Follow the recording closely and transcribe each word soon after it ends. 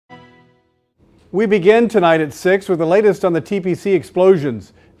We begin tonight at 6 with the latest on the TPC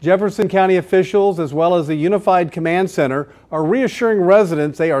explosions. Jefferson County officials, as well as the Unified Command Center, are reassuring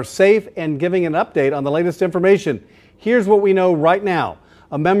residents they are safe and giving an update on the latest information. Here's what we know right now.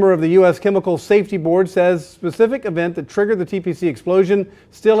 A member of the U.S. Chemical Safety Board says specific event that triggered the TPC explosion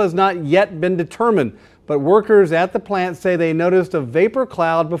still has not yet been determined, but workers at the plant say they noticed a vapor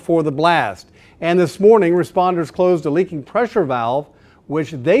cloud before the blast. And this morning, responders closed a leaking pressure valve,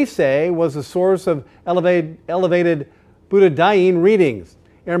 which they say was the source of elevated butadiene readings.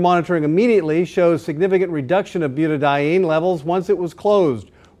 Air monitoring immediately shows significant reduction of butadiene levels once it was closed.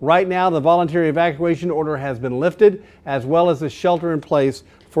 Right now, the voluntary evacuation order has been lifted, as well as the shelter in place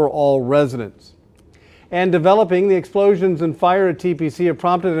for all residents. And developing, the explosions and fire at TPC have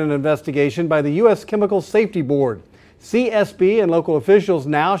prompted an investigation by the U.S. Chemical Safety Board. CSB and local officials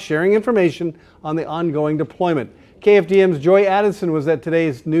now sharing information on the ongoing deployment. KFDM's Joy Addison was at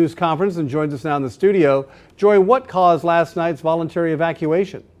today's news conference and joins us now in the studio. Joy, what caused last night's voluntary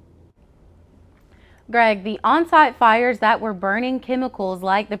evacuation? Greg, the on-site fires that were burning chemicals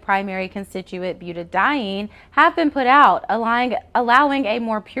like the primary constituent butadiene have been put out, allowing a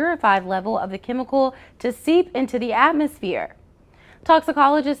more purified level of the chemical to seep into the atmosphere.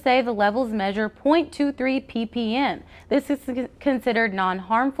 Toxicologists say the levels measure 0.23 ppm. This is considered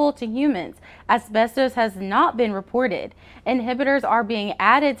non-harmful to humans. Asbestos has not been reported. Inhibitors are being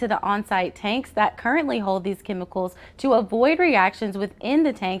added to the on-site tanks that currently hold these chemicals to avoid reactions within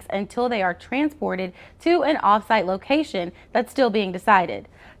the tanks until they are transported to an off-site location that's still being decided.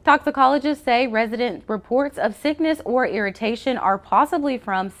 Toxicologists say resident reports of sickness or irritation are possibly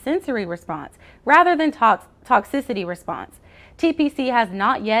from sensory response rather than toxicity response. TPC has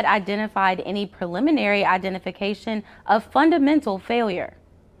not yet identified any preliminary identification of fundamental failure.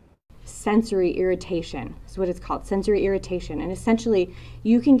 Sensory irritation is what it's called, sensory irritation. And essentially,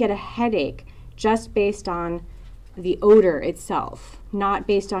 you can get a headache just based on the odor itself, not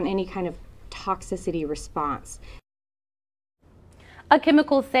based on any kind of toxicity response. A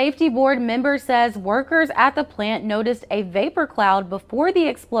Chemical Safety Board member says workers at the plant noticed a vapor cloud before the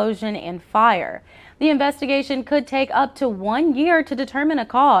explosion and fire. The investigation could take up to 1 year to determine a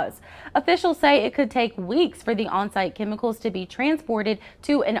cause. Officials say it could take weeks for the on-site chemicals to be transported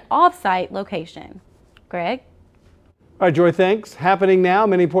to an off-site location. Greg? All right, Joy, thanks. Happening now,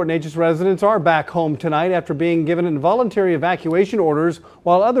 many Port Neches residents are back home tonight after being given involuntary evacuation orders,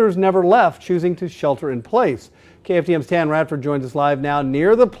 while others never left, choosing to shelter in place. KFDM's Tan Radford joins us live now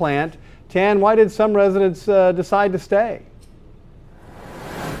near the plant. Tan, why did some residents decide to stay?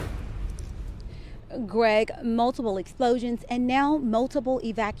 Greg, multiple explosions and now multiple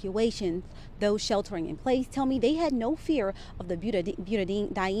evacuations. Those sheltering in place tell me they had no fear of the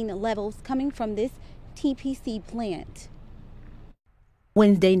butadiene levels coming from this TPC plant.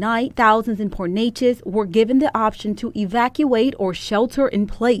 Wednesday night, thousands in Port Neches were given the option to evacuate or shelter in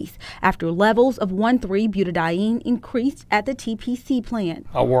place after levels of 1,3 butadiene increased at the TPC plant.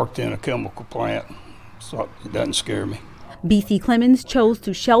 I worked in a chemical plant, so it doesn't scare me. BC Clemens chose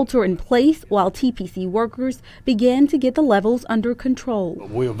to shelter in place while TPC workers began to get the levels under control.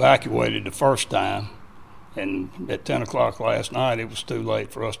 We evacuated the first time, and at 10 o'clock last night, it was too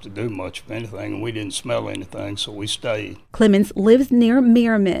late for us to do much of anything, and we didn't smell anything, so we stayed. Clemens lives near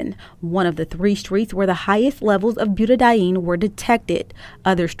Merriman, one of the 3 streets where the highest levels of butadiene were detected.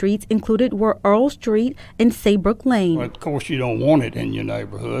 Other streets included were Earl Street and Saybrook Lane. Well, of course, you don't want it in your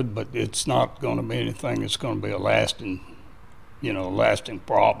neighborhood, but it's not going to be anything that's going to be a lasting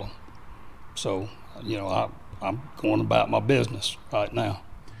problem. So, I'm going about my business right now.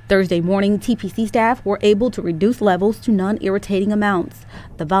 Thursday morning, TPC staff were able to reduce levels to non-irritating amounts.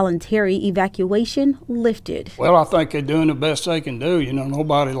 The voluntary evacuation lifted. Well, I think they're doing the best they can do.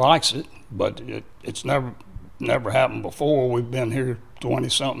 Nobody likes it, but it's never happened before. We've been here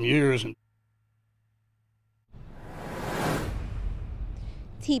 20-something years.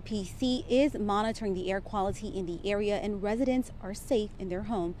 TPC is monitoring the air quality in the area, and residents are safe in their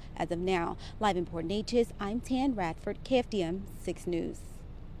home as of now. Live in Port Neches, I'm Tan Radford, KFDM 6 News.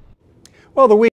 Well, the week